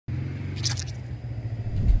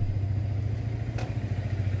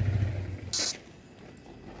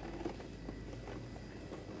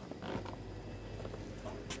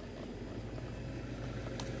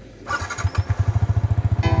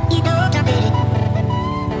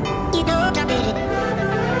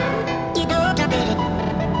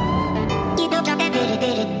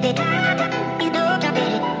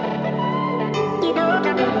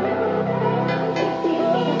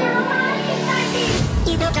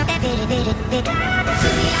So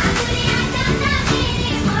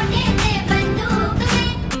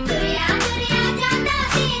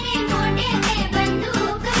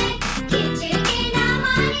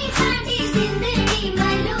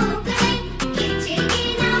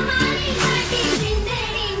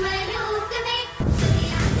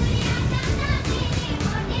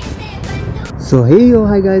hey yo,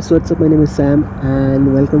 hi guys, what's up? My name is Sam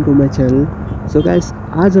and welcome to my channel. So guys,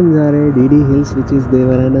 आज हम जा रहे हैं DD Hills which is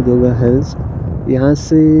Devarayanadurga Hills. यहाँ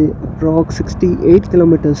से approx 68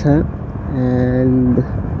 kilometers है and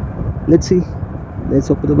let's see, let's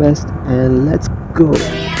hope for the best and let's go.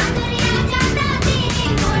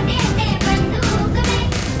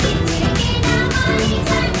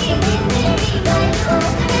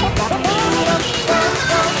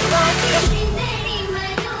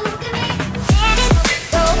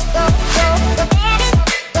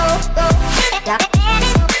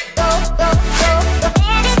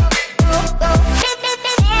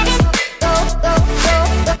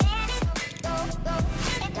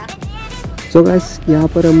 So guys, यहाँ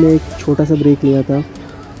पर हमने एक छोटा सा ब्रेक लिया था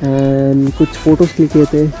एंड कुछ फ़ोटोज़ क्लिक किए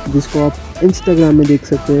थे जिसको आप इंस्टाग्राम में देख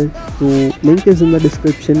सकते हैं. तो link is in the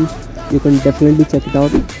description, you can definitely check it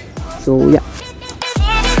out. सो या,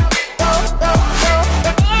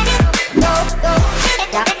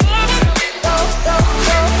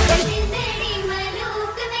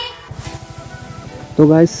 तो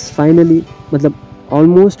गाइस फाइनली मतलब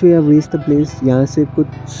almost we have reached the place. यहाँ से कुछ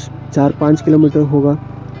 4-5 किलोमीटर होगा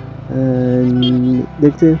and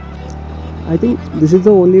देखते हैं. I think this is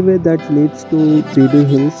the only way that leads to DD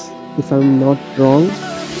Hills if I'm not wrong.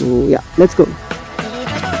 So yeah, let's go.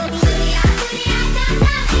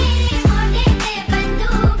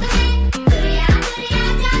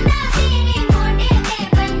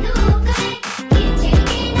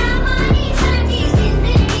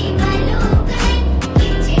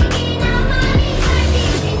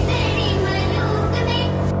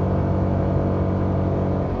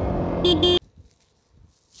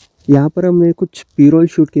 यहाँ पर हमने कुछ पी-रोल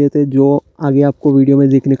शूट किए थे जो आगे आपको वीडियो में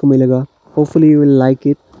देखने को मिलेगा. Hopefully you will like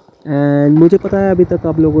it. And मुझे पता है अभी तक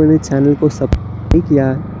आप लोगों ने चैनल को सब्सक्राइब नहीं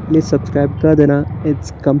किया, प्लीज़ सब्सक्राइब कर देना.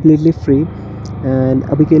 इट्स कम्प्लीटली फ्री एंड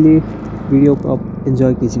अभी के लिए वीडियो को आप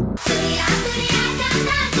एंजॉय कीजिए.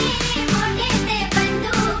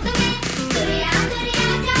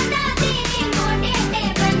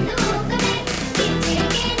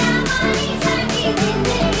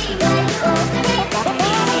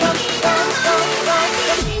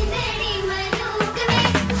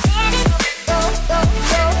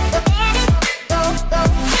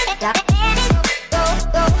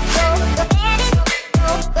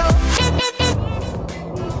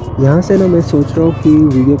 यहाँ से ना मैं सोच रहा हूँ कि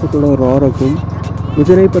वीडियो को थोड़ा रॉ रखूँ.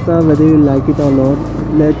 मुझे नहीं पता whether you like it or not.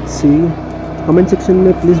 Let's see. Comment section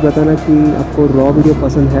में प्लीज़ बताना कि आपको रॉ वीडियो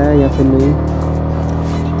पसंद है या फिर नहीं.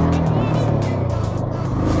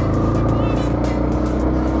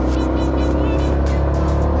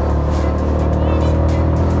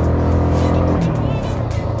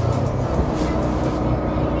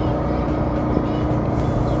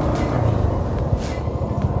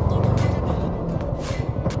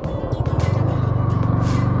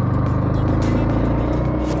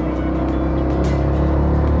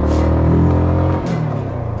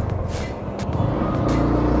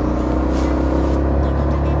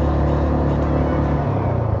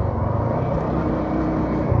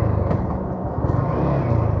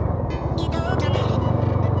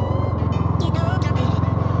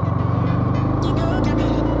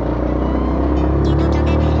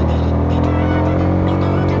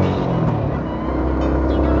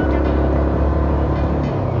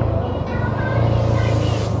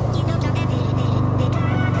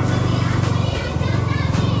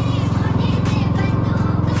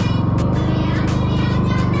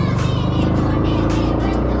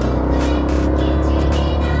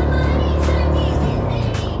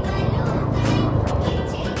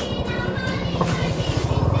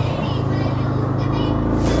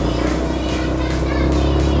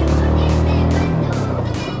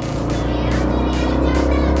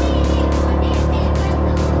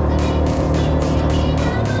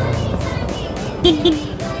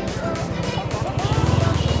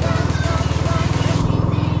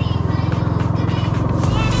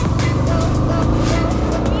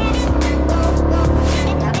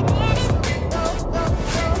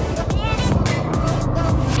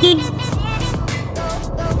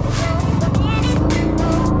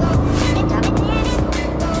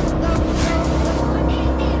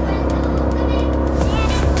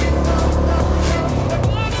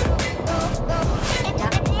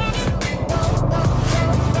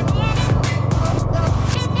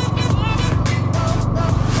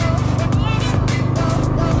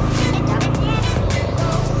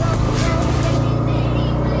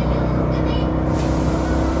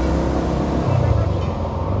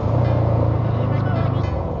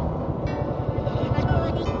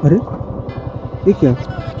 अरे ये क्या,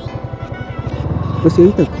 बस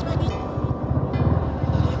यहीं तक?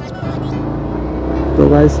 तो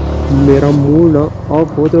गाइस मेरा मूड ना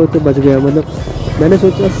ऑफ होते होते बच गया। मतलब मैंने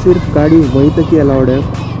सोचा सिर्फ गाड़ी वहीं तक ही अलाउड है,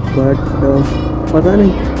 बट पता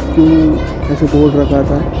नहीं क्यों ऐसे बोल रखा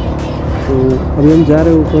था। तो अभी हम जा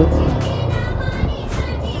रहे हैं ऊपर।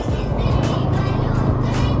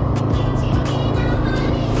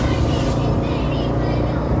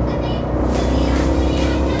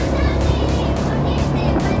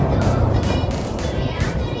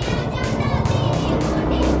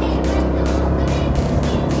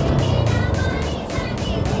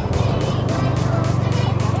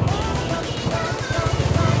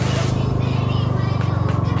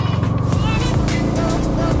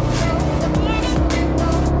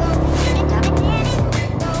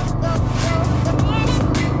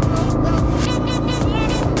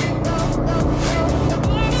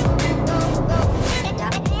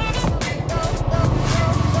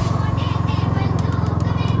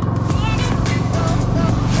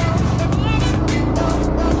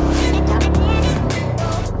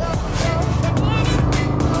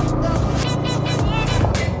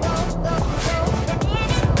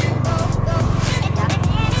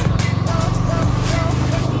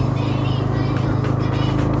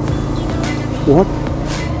 व्हाट,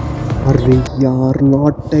 अरे यार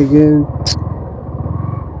नॉट अगेन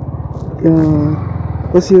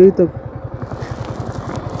यार, बस यही तक।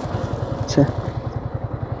 अच्छा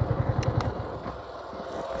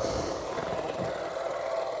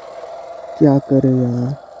क्या करें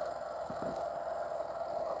यार।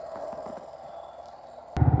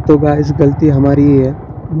 तो गाइस गलती हमारी ही है।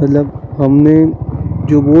 मतलब हमने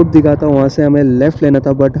जो बोर्ड दिखा था वहाँ से हमें लेफ़्ट लेना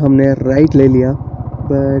था, बट हमने राइट ले लिया।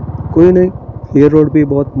 बट कोई नहीं, ये रोड भी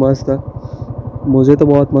बहुत मस्त था, मुझे तो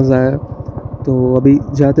बहुत मज़ा आया। तो अभी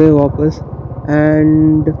जाते हैं वापस,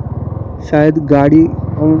 एंड शायद गाड़ी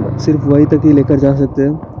हम सिर्फ वहीं तक ही लेकर जा सकते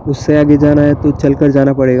हैं। उससे आगे जाना है तो चल कर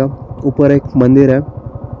जाना पड़ेगा। ऊपर एक मंदिर है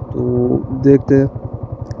तो देखते हैं।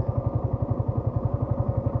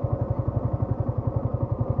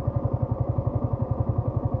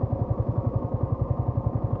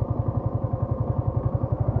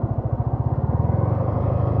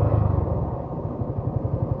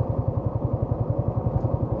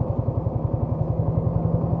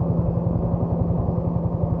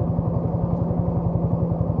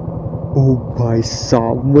 ओह भाई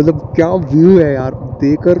साहब, मतलब क्या व्यू है यार,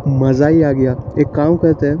 देखकर मज़ा ही आ गया। एक काम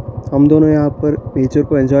करते हैं, हम दोनों यहाँ पर नेचर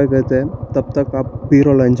को एंजॉय करते हैं, तब तक आप बी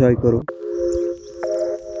रोल एंजॉय करो।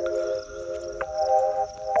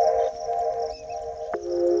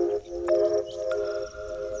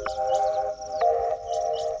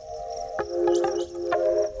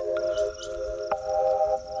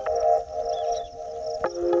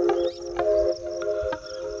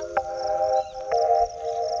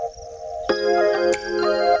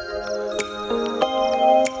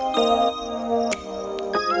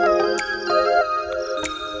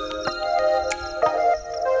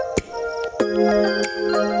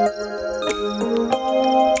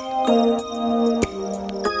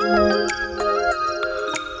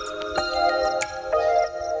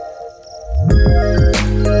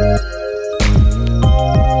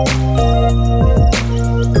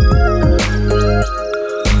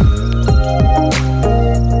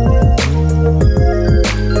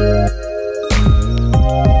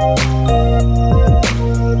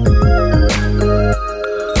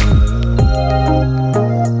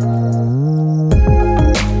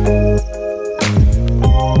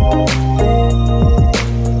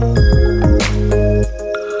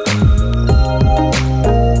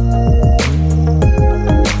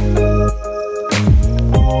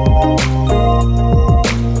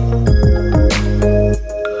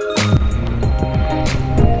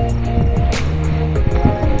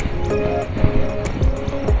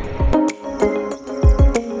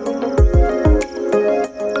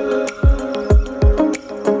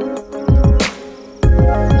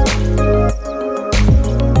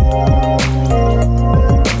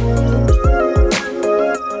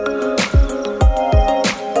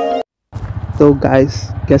 तो गाइस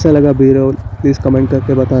कैसा लगा बी रोल, प्लीज़ कमेंट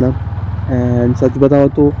करके बताना। एंड सच बताओ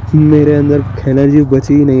तो मेरे अंदर एनर्जी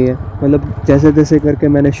बची ही नहीं है। मतलब जैसे तैसे करके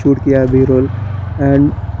मैंने शूट किया बी रोल,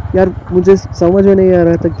 एंड यार मुझे समझ में नहीं आ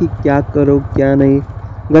रहा था कि क्या करो क्या नहीं।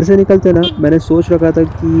 घर से निकलते ना मैंने सोच रखा था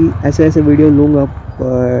कि ऐसे ऐसे वीडियो लूँगा,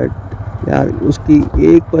 बट यार उसकी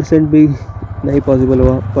 1% भी नहीं पॉसिबल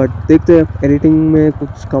हुआ। बट देखते हैं एडिटिंग में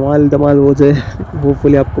कुछ कमाल धमाल हो जाए।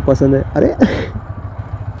 होपफुली आपको पसंद है। अरे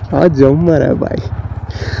हाँ जम रहा है भाई।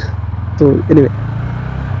 तो एनीवे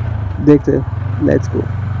देखते हैं, लेट्स गो।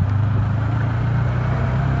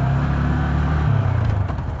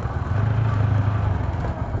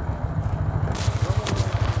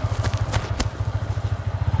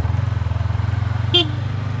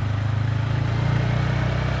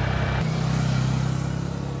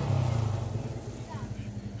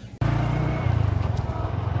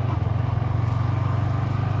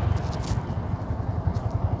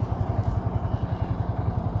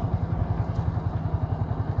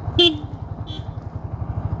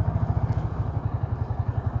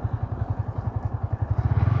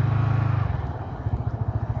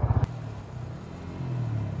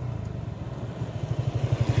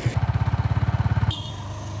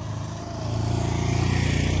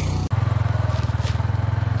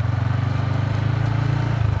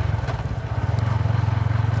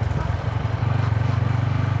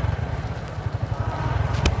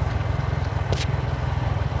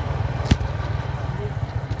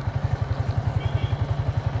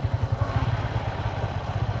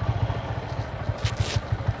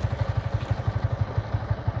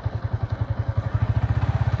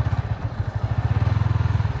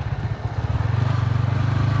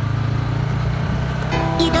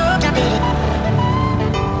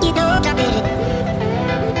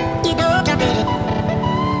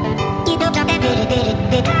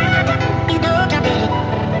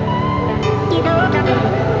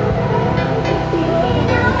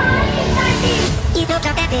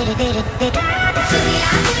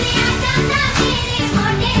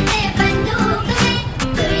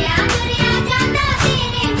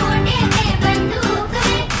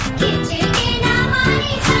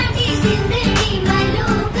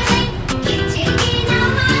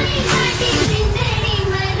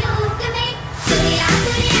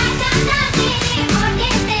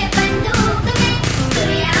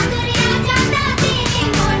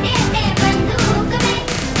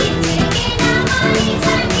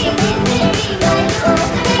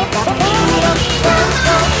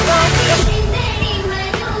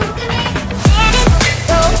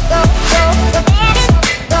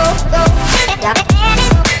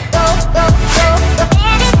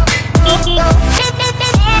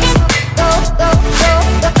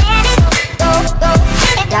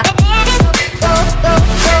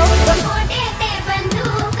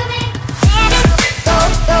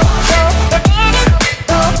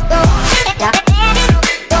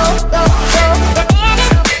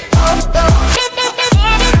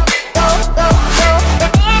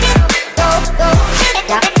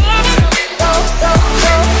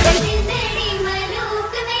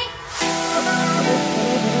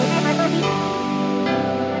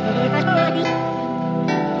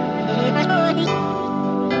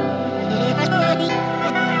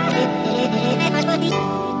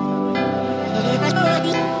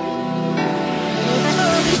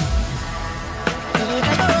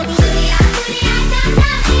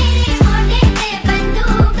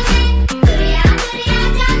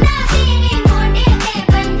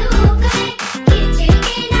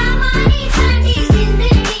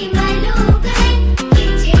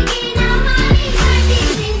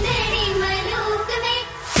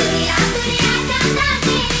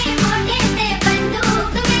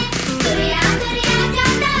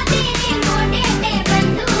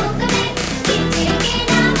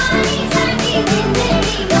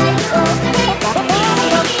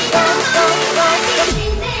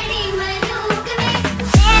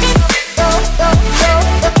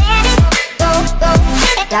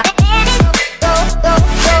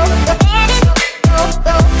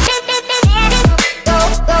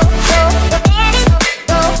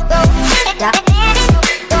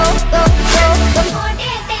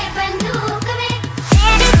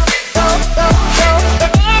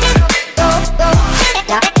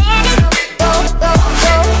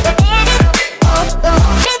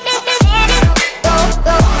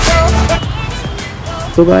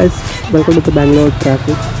 तो guys welcome to the Bangalore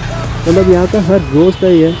traffic. मतलब यहाँ का हर रोज़ का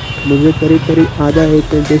ही है। मुझे करीब आधा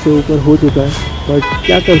 1 घंटे से ऊपर हो चुका है, बट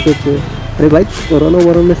क्या कर सकते हैं। अरे भाई कोरोना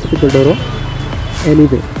वोरोना से तो डरो।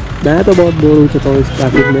 एनीवे मैं तो बहुत बोर हो चुका हूँ इस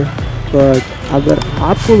ट्रैफिक में। बट अगर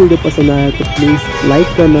आपको वीडियो पसंद आया तो प्लीज़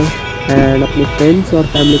लाइक करना एंड अपने फ्रेंड्स और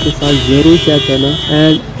फैमिली के साथ ज़रूर शेयर करना।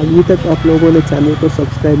 एंड अभी तक आप लोगों ने चैनल को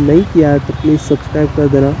सब्सक्राइब नहीं किया है तो प्लीज़ सब्सक्राइब कर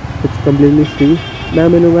देना। It's completely free. मैं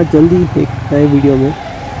मिलूँगा जल्दी एक नए वीडियो में।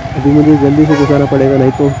 अभी मुझे जल्दी से घुसाना पड़ेगा,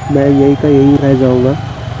 नहीं तो मैं यही का यही रह जाऊँगा।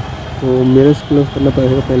 तो मेरे से क्लोज करना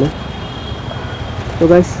पड़ेगा पहले। तो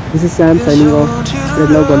guys this is Sam signing off. Spread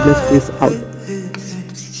love, God bless, peace out.